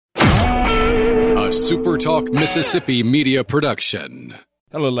SuperTalk Mississippi Media production.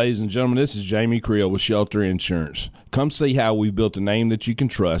 Hello, ladies and gentlemen. This is Jamie Creel with Shelter Insurance. Come see how we've built a name that you can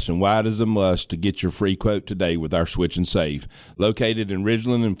trust and why it is a must to get your free quote today with our Switch and Save. Located in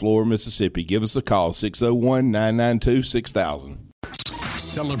Ridgeland and Flora, Mississippi. Give us a call, 601-992-6000.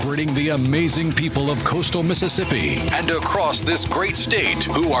 Celebrating the amazing people of coastal Mississippi and across this great state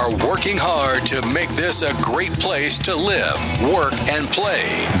who are working hard to make this a great place to live, work, and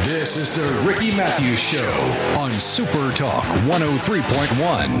play. This is the Ricky Mathews Show on SuperTalk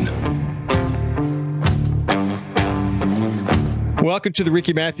 103.1. Welcome to the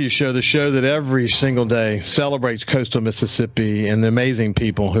Ricky Mathews Show, the show that every single day celebrates coastal Mississippi and the amazing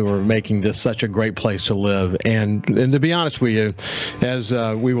people who are making this such a great place to live. And to be honest with you, as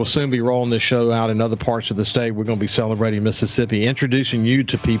we will soon be rolling this show out in other parts of the state, we're going to be celebrating Mississippi, introducing you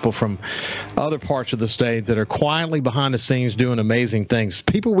to people from other parts of the state that are quietly behind the scenes doing amazing things,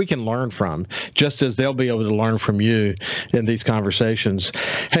 people we can learn from, just as they'll be able to learn from you in these conversations.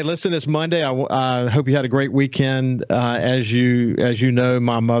 Hey, listen, it's Monday. I hope you had a great weekend. As you know,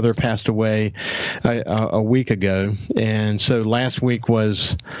 my mother passed away a week ago, and so last week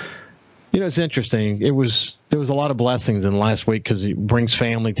was, it's interesting. There was a lot of blessings in last week because it brings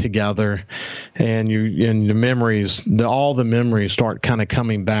family together, and the memories, all the memories start kind of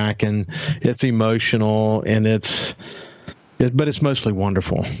coming back, and it's emotional, and but it's mostly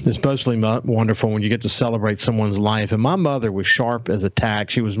wonderful. It's mostly wonderful when you get to celebrate someone's life. And my mother was sharp as a tack.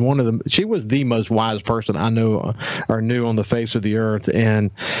 She was she was the most wise person I know or knew on the face of the earth.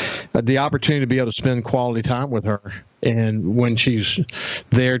 And the opportunity to be able to spend quality time with her, and when she's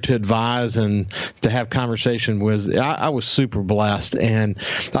there to advise and to have conversation with, I was super blessed, and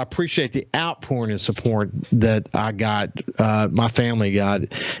I appreciate the outpouring of support that I got, my family got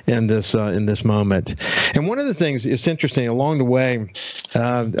in this moment. And one of the things, it's interesting, along the way,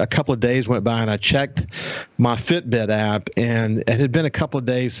 a couple of days went by and I checked my Fitbit app, and it had been a couple of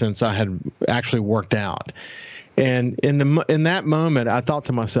days since I had actually worked out. And in that moment, I thought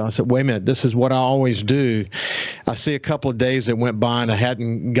to myself, I said, wait a minute, this is what I always do. I see a couple of days that went by and I had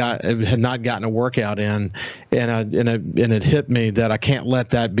not gotten a workout in, and it hit me that I can't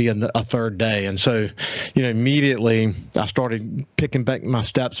let that be a third day. And so, immediately I started picking back my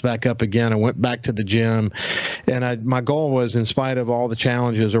steps back up again. I went back to the gym, and my goal was, in spite of all the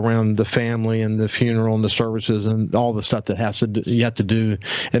challenges around the family and the funeral and the services and all the stuff that you have to do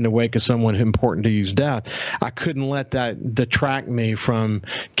in the wake of someone important to you's death, I couldn't let that detract me from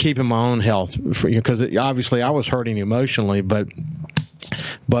keeping my own health, because obviously I was hurting emotionally, but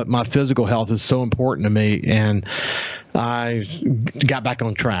my physical health is so important to me, and I got back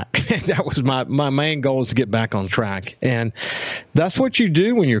on track. That was my main goal, is to get back on track. And that's what you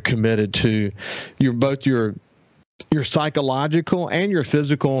do when you're committed to both your psychological and your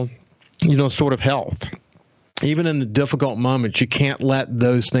physical, sort of health. Even in the difficult moments, you can't let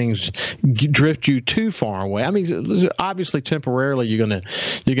those things drift you too far away. I mean, obviously, temporarily, you're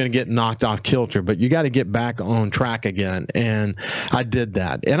gonna get knocked off kilter, but you got to get back on track again. And I did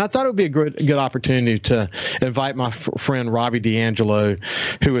that. And I thought it would be a good opportunity to invite my friend Robby D'Angelo,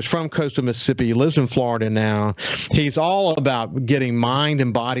 who is from coastal Mississippi. He lives in Florida now. He's all about getting mind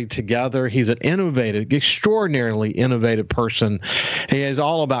and body together. He's an extraordinarily innovative person. He is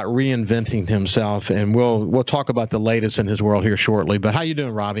all about reinventing himself, and we'll talk about the latest in his world here shortly. But how you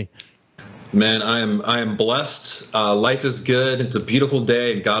doing, Robby? Man, I am blessed. Life is good. It's a beautiful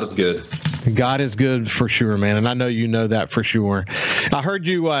day, and God is good. God is good for sure, man. And I know you know that for sure. I heard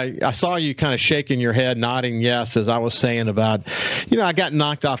you, I saw you kind of shaking your head, nodding yes, as I was saying about, I got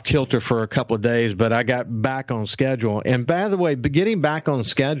knocked off kilter for a couple of days, but I got back on schedule. And by the way, getting back on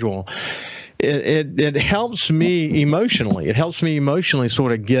schedule, it helps me emotionally. It helps me emotionally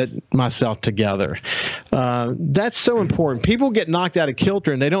sort of get myself together. That's so important. People get knocked out of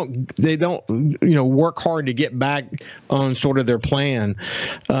kilter, and they don't work hard to get back on sort of their plan.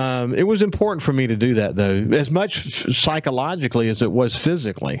 It was important for me to do that, though, as much psychologically as it was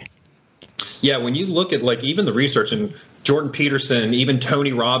physically. Yeah, when you look at even the research, and Jordan Peterson and even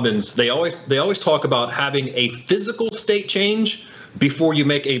Tony Robbins, they always talk about having a physical state change before you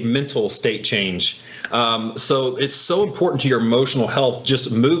make a mental state change. So it's so important to your emotional health,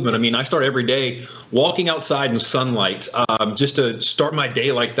 just movement. I mean, I start every day walking outside in sunlight, just to start my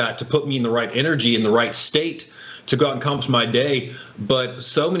day like that, to put me in the right energy, in the right state to go out and accomplish my day. But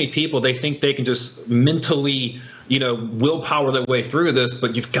so many people, they think they can just mentally, willpower their way through this,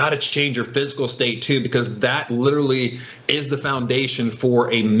 but you've got to change your physical state too, because that literally is the foundation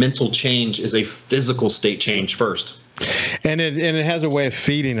for a mental change, is a physical state change first. And it has a way of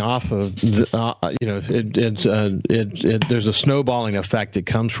feeding off of there's a snowballing effect that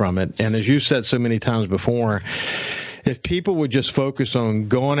comes from it. And as you said so many times before, if people would just focus on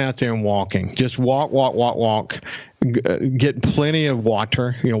going out there and walking, just walk, get plenty of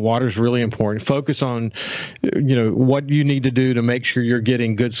water. Water is really important. Focus on, what you need to do to make sure you're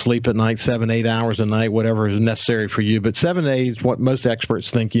getting good sleep at night, 7-8 hours a night, whatever is necessary for you. But 7 to 8 is what most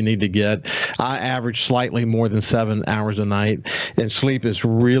experts think you need to get. I average slightly more than 7 hours a night, and sleep is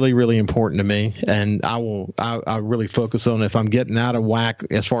really, really important to me. And I really focus on, if I'm getting out of whack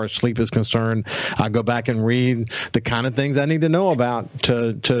as far as sleep is concerned, I go back and read the kind of things I need to know about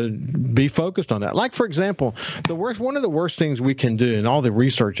to be focused on that. Like, for example, one of the worst things we can do, and all the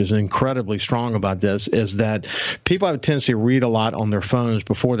research is incredibly strong about this, is that people have a tendency to read a lot on their phones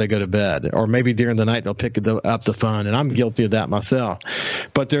before they go to bed, or maybe during the night they'll pick up the phone, and I'm guilty of that myself.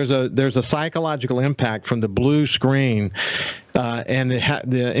 But there's a psychological impact from the blue screen and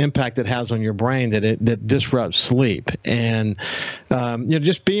the impact it has on your brain that disrupts sleep. And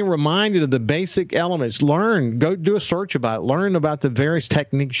just being reminded of the basic elements. Go do a search about it. Learn about the various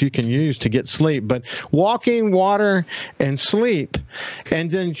techniques you can use to get sleep. But walking, water, and sleep, and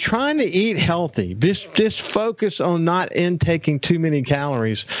then trying to eat healthy. Just focus on not intaking too many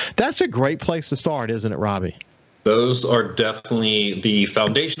calories. That's a great place to start, isn't it, Robby? Those are definitely the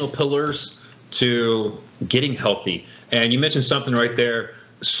foundational pillars to getting healthy. And you mentioned something right there.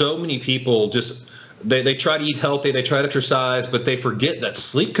 So many people just they try to eat healthy, they try to exercise, but they forget that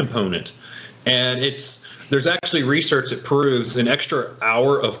sleep component. And there's actually research that proves an extra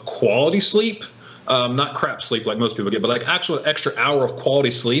hour of quality sleep, not crap sleep like most people get, but like actual extra hour of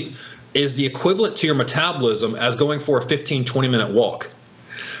quality sleep is the equivalent to your metabolism as going for a 15-20 minute walk.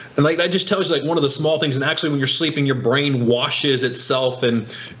 And like that just tells you like one of the small things. And actually, when you're sleeping, your brain washes itself and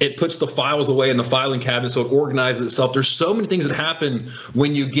it puts the files away in the filing cabinet, so it organizes itself. There's so many things that happen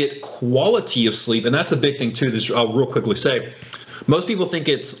when you get quality of sleep, and that's a big thing too. This I'll real quickly say. Most people think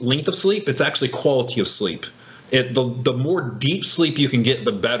it's length of sleep. It's actually quality of sleep. The more deep sleep you can get,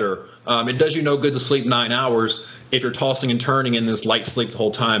 the better. It does you no good to sleep 9 hours if you're tossing and turning in this light sleep the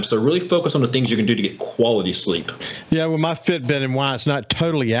whole time. So really focus on the things you can do to get quality sleep. Yeah, well, my Fitbit, and why it's not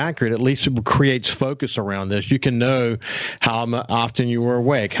totally accurate, at least it creates focus around this. You can know how often you were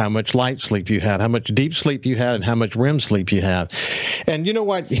awake, how much light sleep you had, how much deep sleep you had, and how much REM sleep you had. And you know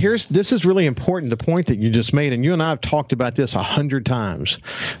what? This is really important, the point that you just made, and you and I have talked about this 100 times,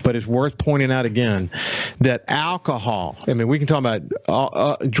 but it's worth pointing out again, that alcohol, I mean, we can talk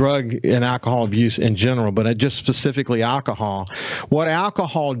about drug and alcohol abuse in general, but just specifically alcohol. What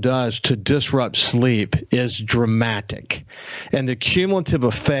alcohol does to disrupt sleep is dramatic. And the cumulative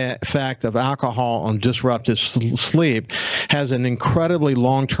effect of alcohol on disrupted sleep has an incredibly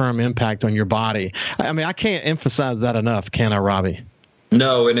long-term impact on your body. I mean, I can't emphasize that enough, can I, Robby?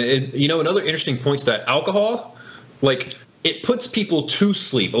 No, and another interesting point is that alcohol, like, it puts people to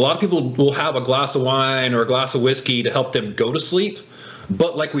sleep. A lot of people will have a glass of wine or a glass of whiskey to help them go to sleep.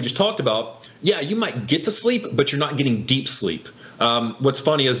 But like we just talked about, yeah, you might get to sleep, but you're not getting deep sleep. What's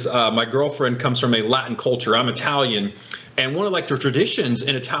funny is my girlfriend comes from a Latin culture. I'm Italian. And one of like the traditions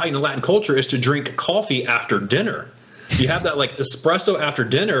in Italian and Latin culture is to drink coffee after dinner. You have that like espresso after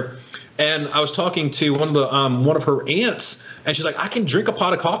dinner. And I was talking to one of her aunts, and she's like, I can drink a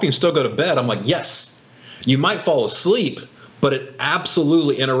pot of coffee and still go to bed. I'm like, yes, you might fall asleep, but it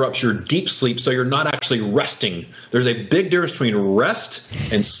absolutely interrupts your deep sleep, so you're not actually resting. There's a big difference between rest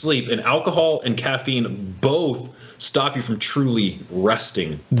and sleep, and alcohol and caffeine both stop you from truly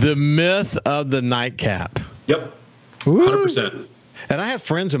resting. The myth of the nightcap. Yep, 100%. And I have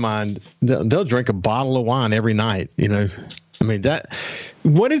friends of mine, they'll drink a bottle of wine every night, I mean,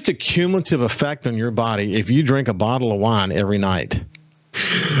 what is the cumulative effect on your body if you drink a bottle of wine every night?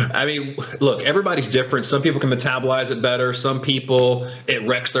 I mean, look, everybody's different. Some people can metabolize it better. Some people, it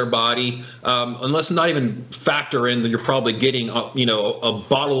wrecks their body. Unless not even factor in that you're probably getting, a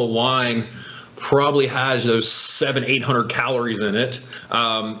bottle of wine probably has those 700-800 calories in it.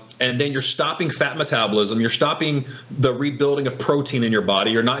 And then you're stopping fat metabolism. You're stopping the rebuilding of protein in your body.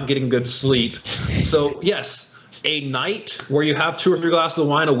 You're not getting good sleep. So, yes, a night where you have 2 or 3 glasses of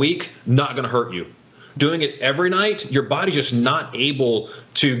wine a week, not going to hurt you. Doing it every night, your body's just not able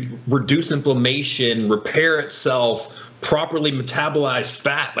to reduce inflammation, repair itself, properly metabolize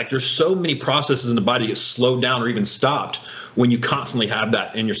fat. Like there's so many processes in the body that get slowed down or even stopped when you constantly have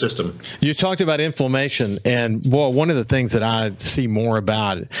that in your system. You talked about inflammation, and one of the things that I see more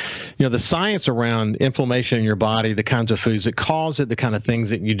about, the science around inflammation in your body, the kinds of foods that cause it, the kind of things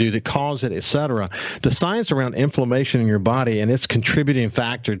that you do that cause it, et cetera. The science around inflammation in your body and its contributing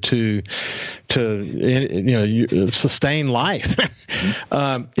factor to sustain life.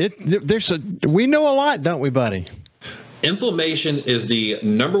 We know a lot, don't we, buddy? Inflammation is the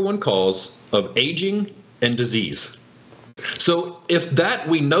number one cause of aging and disease. So if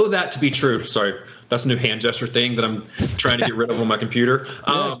we know that to be true, sorry, that's a new hand gesture thing that I'm trying to get rid of on my computer.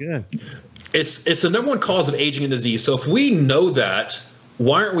 Good. It's the number one cause of aging and disease. So if we know that,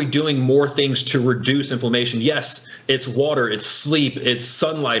 why aren't we doing more things to reduce inflammation? Yes, it's water, it's sleep, it's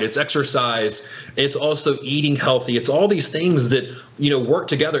sunlight, it's exercise, it's also eating healthy. It's all these things that, work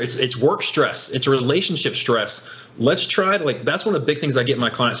together. It's work stress, it's relationship stress. Let's try to, that's one of the big things I get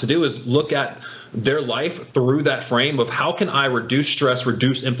my clients to do is look at their life through that frame of how can I reduce stress,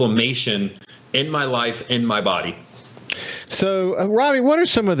 reduce inflammation in my life, in my body. So, Robby, what are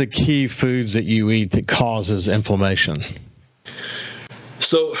some of the key foods that you eat that causes inflammation?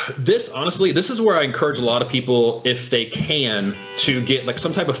 So this is where I encourage a lot of people, if they can, to get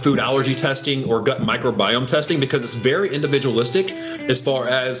some type of food allergy testing or gut microbiome testing, because it's very individualistic as far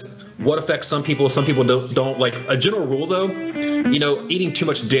as what affects some people. Some people don't. Like a general rule, though, eating too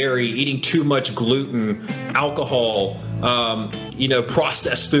much dairy, eating too much gluten, alcohol,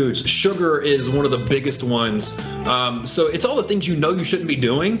 processed foods, sugar is one of the biggest ones. So it's all the things you shouldn't be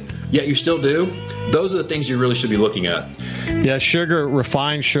doing, yet you still do. Those are the things you really should be looking at. Yeah, sugar,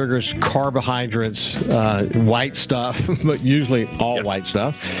 refined sugars, carbohydrates, white stuff, but usually all white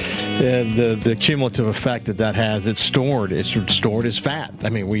stuff. And the cumulative effect that has, it's stored as fat. I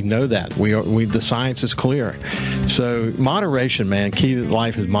mean, we know that. The science is clear. So moderation, man, key to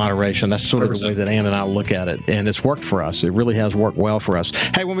life is moderation. That's sort of 100%. The way that Ann and I look at it. And it's worked for us. It really has worked well for us.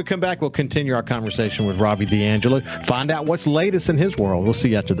 Hey, when we come back, we'll continue our conversation with Robby D'Angelo. Find out what's latest in his world. We'll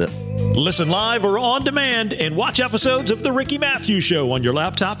see you after this. Listen live or on demand and watch episodes of The Ricky Mathews Show on your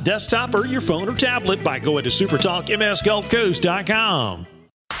laptop, desktop, or your phone or tablet by going to SuperTalkMSGulfCoast.com.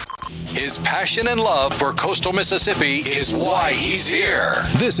 His passion and love for coastal Mississippi is why he's here.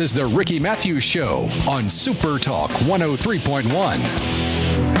 This is the Ricky Mathews Show on SuperTalk 103.1.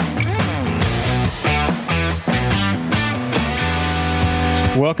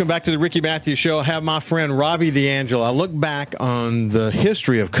 Welcome back to the Ricky Mathews Show. I have my friend Robby D'Angelo. I look back on the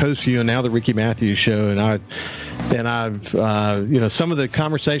history of Coast View and now the Ricky Mathews Show, and I've some of the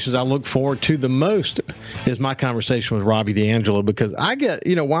conversations I look forward to the most is my conversation with Robby D'Angelo, because I get,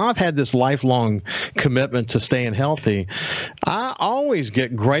 while I've had this lifelong commitment to staying healthy, I always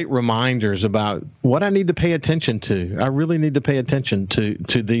get great reminders about what I need to pay attention to. I really need to pay attention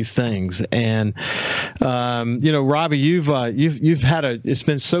to these things. And Robby, you've had it's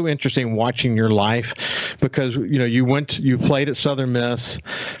been so interesting watching your life, because you played at Southern Miss,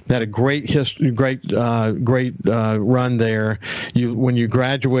 had a great history, great run there. When you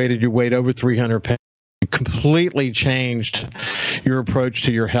graduated, you weighed over 300 pounds. You completely changed your approach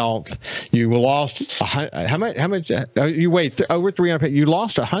to your health. You lost how much? You weighed over 300 pounds. You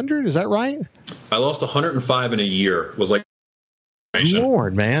lost 100. Is that right? I lost 105 in a year. Was like.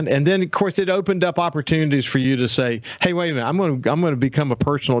 Lord, man. And then, of course, it opened up opportunities for you to say, hey, wait a minute, I'm going to become a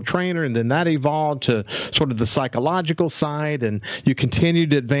personal trainer. And then that evolved to sort of the psychological side. And you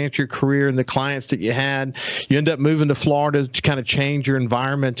continued to advance your career and the clients that you had. You end up moving to Florida to kind of change your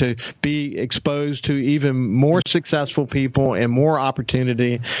environment, to be exposed to even more successful people and more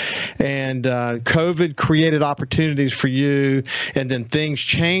opportunity. And COVID created opportunities for you. And then things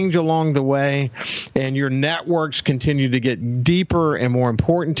change along the way. And your networks continue to get deeper and more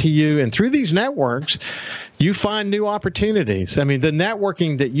important to you. And through these networks, you find new opportunities. I mean, the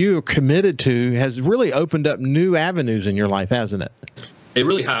networking that you are committed to has really opened up new avenues in your life, hasn't it? It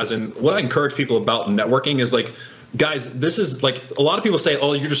really has. And what I encourage people about networking is guys, this is a lot of people say,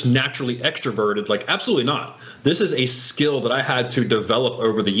 oh, you're just naturally extroverted. Absolutely not. This is a skill that I had to develop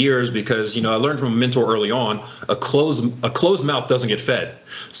over the years because, I learned from a mentor early on, a closed mouth doesn't get fed.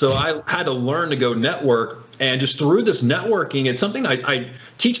 So I had to learn to go network. And just through this networking, it's something I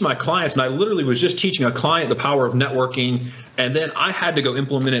teach my clients. And I literally was just teaching a client the power of networking. And then I had to go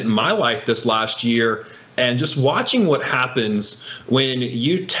implement it in my life this last year. And just watching what happens when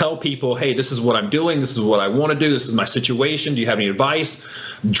you tell people, hey, this is what I'm doing, this is what I want to do, this is my situation, do you have any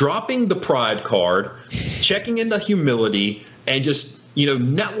advice? Dropping the pride card, checking into humility, and just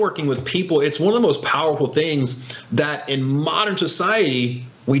networking with people. It's one of the most powerful things that in modern society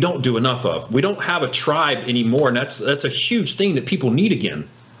we don't do enough of. We don't have a tribe anymore, and that's a huge thing that people need again.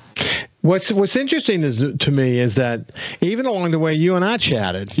 What's interesting to me is that even along the way you and I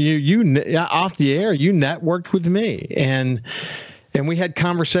chatted, you off the air, you networked with me, and we had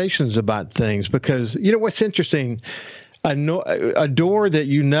conversations about things, because you know what's interesting, a door that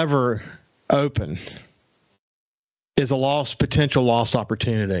you never open is a potential lost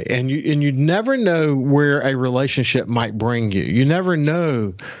opportunity, and you never know where a relationship might bring you. You never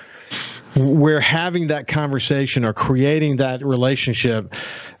know where having that conversation or creating that relationship,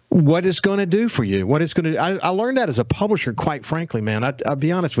 what it's going to do for you, what it's going to. I learned that as a publisher, quite frankly, man. I'll be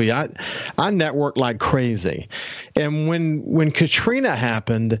honest with you. I networked like crazy, and when Katrina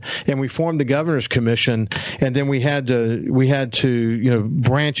happened and we formed the Governor's Commission, and then we had to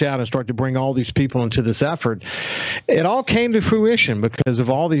branch out and start to bring all these people into this effort, it all came to fruition because of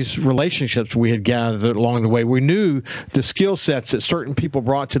all these relationships we had gathered along the way. We knew the skill sets that certain people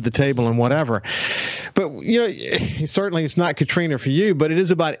brought to the table and whatever. But certainly it's not Katrina for you, but it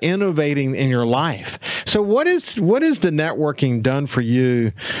is about innovating in your life. So what is the networking done for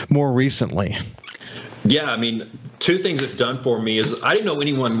you more recently? Yeah, I mean, two things it's done for me is I didn't know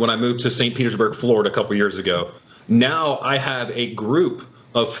anyone when I moved to St. Petersburg, Florida a couple years ago. Now I have a group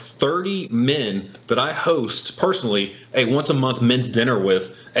of 30 men that I host personally a once a month men's dinner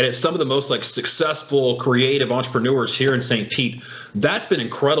with, and it's some of the most successful creative entrepreneurs here in St. Pete. That's been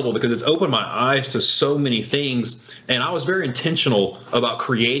incredible because it's opened my eyes to so many things, and I was very intentional about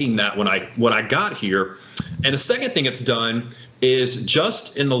creating that when I got here. And the second thing it's done is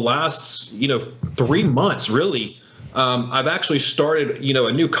just in the last 3 months, really, I've actually started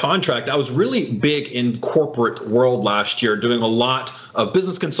a new contract. I was really big in corporate world last year, doing a lot of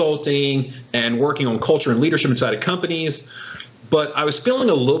business consulting and working on culture and leadership inside of companies. But I was feeling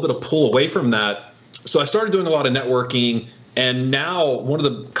a little bit of pull away from that. So I started doing a lot of networking. And now one of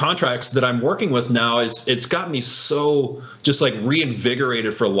the contracts that I'm working with now it's got me so just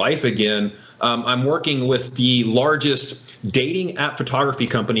reinvigorated for life again. I'm working with the largest dating app photography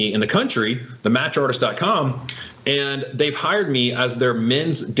company in the country, the matchartist.com. And they've hired me as their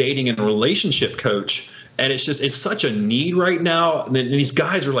men's dating and relationship coach. And it's such a need right now. And these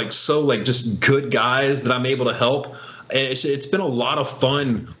guys are just good guys that I'm able to help. And it's been a lot of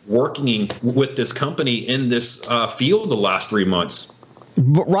fun working with this company in this field the last 3 months.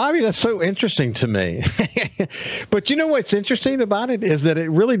 But Robby, that's so interesting to me. But you know what's interesting about it is that it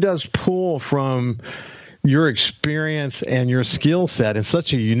really does pull from your experience and your skill set in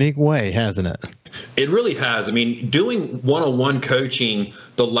such a unique way, hasn't it? It really has. I mean, doing one-on-one coaching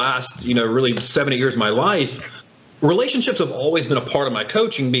the last, really 7-8 years of my life, relationships have always been a part of my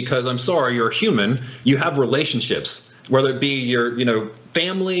coaching because I'm sorry, you're a human. You have relationships, whether it be your,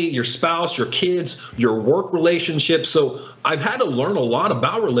 family, your spouse, your kids, your work relationships. So I've had to learn a lot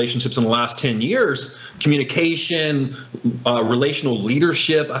about relationships in the last 10 years, communication, relational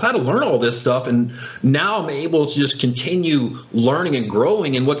leadership. I've had to learn all this stuff. And now I'm able to just continue learning and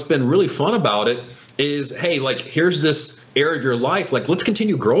growing. And what's been really fun about it is, hey, here's this area of your life. Let's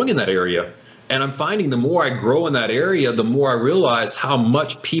continue growing in that area. And I'm finding the more I grow in that area, the more I realize how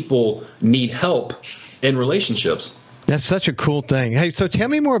much people need help in relationships. That's such a cool thing. Hey, so tell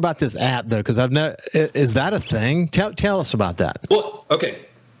me more about this app, though, because is that a thing? Tell us about that. Well, okay.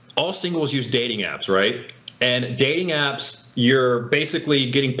 All singles use dating apps, right? And dating apps, you're basically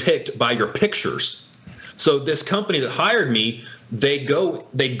getting picked by your pictures. So this company that hired me, they go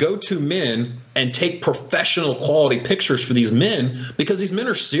to men and take professional quality pictures for these men because these men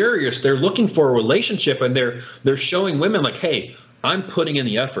are serious. They're looking for a relationship, and they're showing women hey, I'm putting in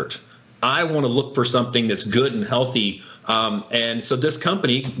the effort. I want to look for something that's good and healthy. And so this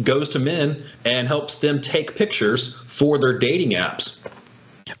company goes to men and helps them take pictures for their dating apps.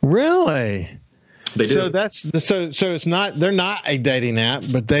 Really? They do. So it's not, they're not a dating app,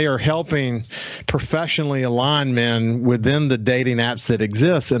 but they are helping professionally align men within the dating apps that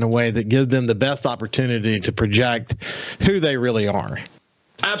exist in a way that gives them the best opportunity to project who they really are.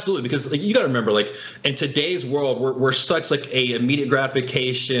 Absolutely, because you got to remember, in today's world, we're such a immediate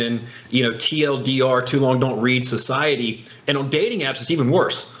gratification, TLDR, too long don't read society, and on dating apps it's even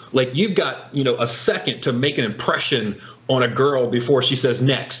worse. You've got a second to make an impression on a girl before she says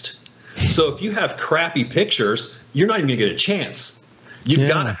next. So if you have crappy pictures, you're not even gonna get a chance. You've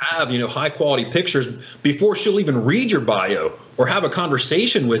got to have high quality pictures before she'll even read your bio or have a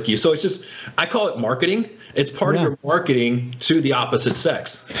conversation with you. So it's just, I call it marketing. It's part of your marketing to the opposite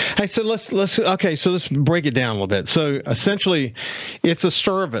sex. Hey, so let's break it down a little bit. So essentially, it's a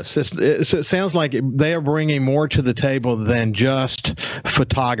service. It sounds like they are bringing more to the table than just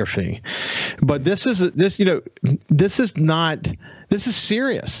photography. But this is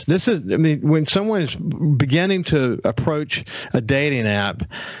serious. When someone is beginning to approach a dating app,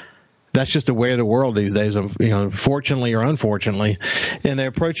 that's just the way of the world these days, fortunately or unfortunately. And they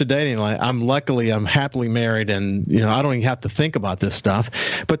approach a dating life. I'm happily married, and I don't even have to think about this stuff.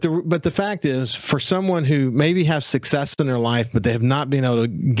 But the fact is, for someone who maybe has success in their life, but they have not been able to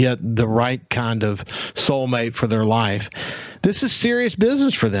get the right kind of soulmate for their life, this is serious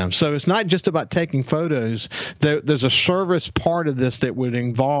business for them. So it's not just about taking photos. There's a service part of this that would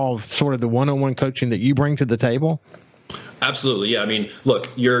involve sort of the one-on-one coaching that you bring to the table. Absolutely. Yeah. I mean, look,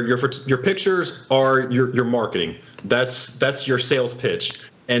 your pictures are your marketing. That's your sales pitch.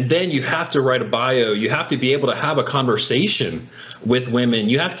 And then you have to write a bio. You have to be able to have a conversation with women.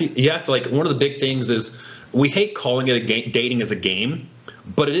 You have to like, one of the big things is we hate calling it a game, dating as a game,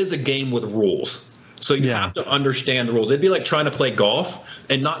 but it is a game with rules. So you have to understand the rules. It'd be like trying to play golf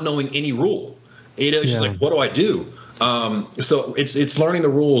and not knowing any rule. It's just like, what do I do? So it's learning the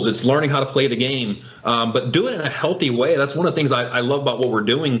rules. It's learning how to play the game, but do it in a healthy way. That's one of the things I love about what we're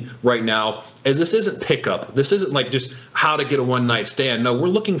doing right now is this isn't pickup. This isn't like just how to get a one-night stand. No, we're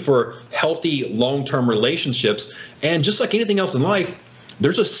looking for healthy, long-term relationships. And just like anything else in life,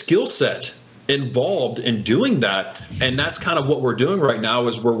 there's a skill set involved in doing that. And that's kind of what we're doing right now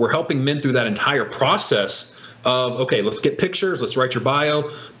is we're helping men through that entire process of, okay, let's get pictures, let's write your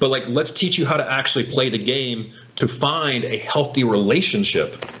bio, but like, let's teach you how to actually play the game to find a healthy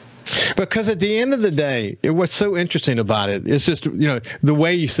relationship. Because at the end of the day, what's so interesting about it is just, the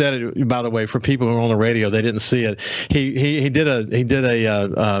way you said it, by the way, for people who are on the radio, they didn't see it. He did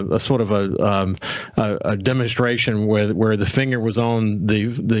a sort of a demonstration where the finger was on the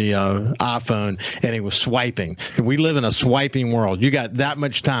iPhone and he was swiping. We live in a swiping world. You got that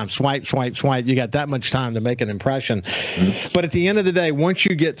much time, swipe. You got that much time to make an impression. Mm-hmm. But at the end of the day, once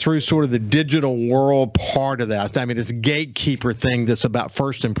you get through sort of the digital world part of that, I mean, this gatekeeper thing that's about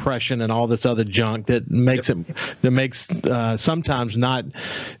first impression and all this other junk that makes sometimes not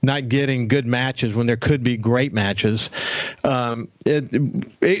getting good matches when there could be great matches.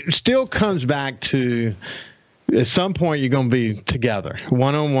 It still comes back to at some point you're going to be together,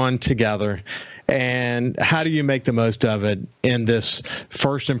 one-on-one together. And how do you make the most of it in this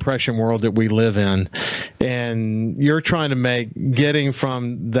first impression world that we live in? And you're trying to getting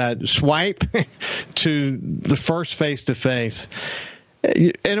from that swipe to the first face-to-face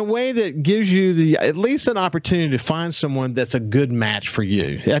in a way that gives you at least an opportunity to find someone that's a good match for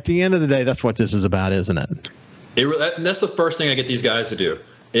you. At the end of the day, that's what this is about, isn't it? And that's the first thing I get these guys to do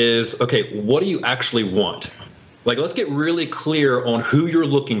is, okay, what do you actually want? Like, let's get really clear on who you're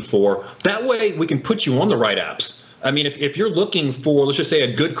looking for. That way we can put you on the right apps. I mean, if you're looking for, let's just say,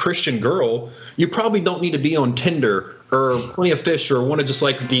 a good Christian girl, you probably don't need to be on Tinder or Plenty of Fish or one of just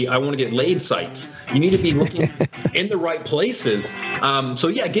like I want to get laid sites. You need to be looking in the right places. So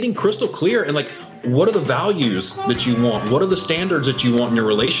yeah, getting crystal clear and like, what are the values that you want? What are the standards that you want in your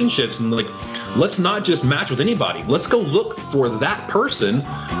relationships? And like, let's not just match with anybody. Let's go look for that person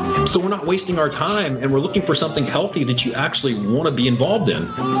so we're not wasting our time and we're looking for something healthy that you actually want to be involved in.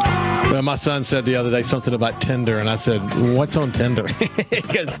 Well, my son said the other day something about Tinder, and I said, what's on Tinder? He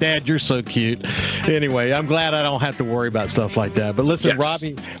goes, Dad, you're so cute. Anyway, I'm glad I don't have to worry about stuff like that. But listen, yes.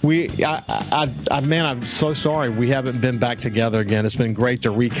 Robbie, man, I'm so sorry we haven't been back together again. It's been great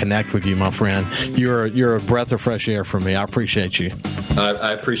to reconnect with you, my friend. You're a breath of fresh air for me. I appreciate you.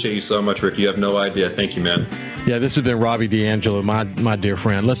 I appreciate you so much, Rick. You have no idea. Thank you, man. Yeah, this has been Robby D'Angelo, my dear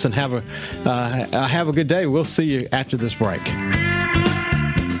friend. Listen, have a good day. We'll see you after this break.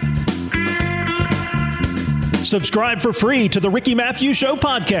 Subscribe for free to the Ricky Mathews Show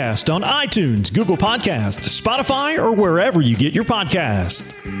podcast on iTunes, Google Podcasts, Spotify, or wherever you get your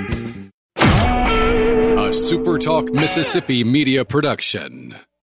podcasts. A SuperTalk Mississippi Media production.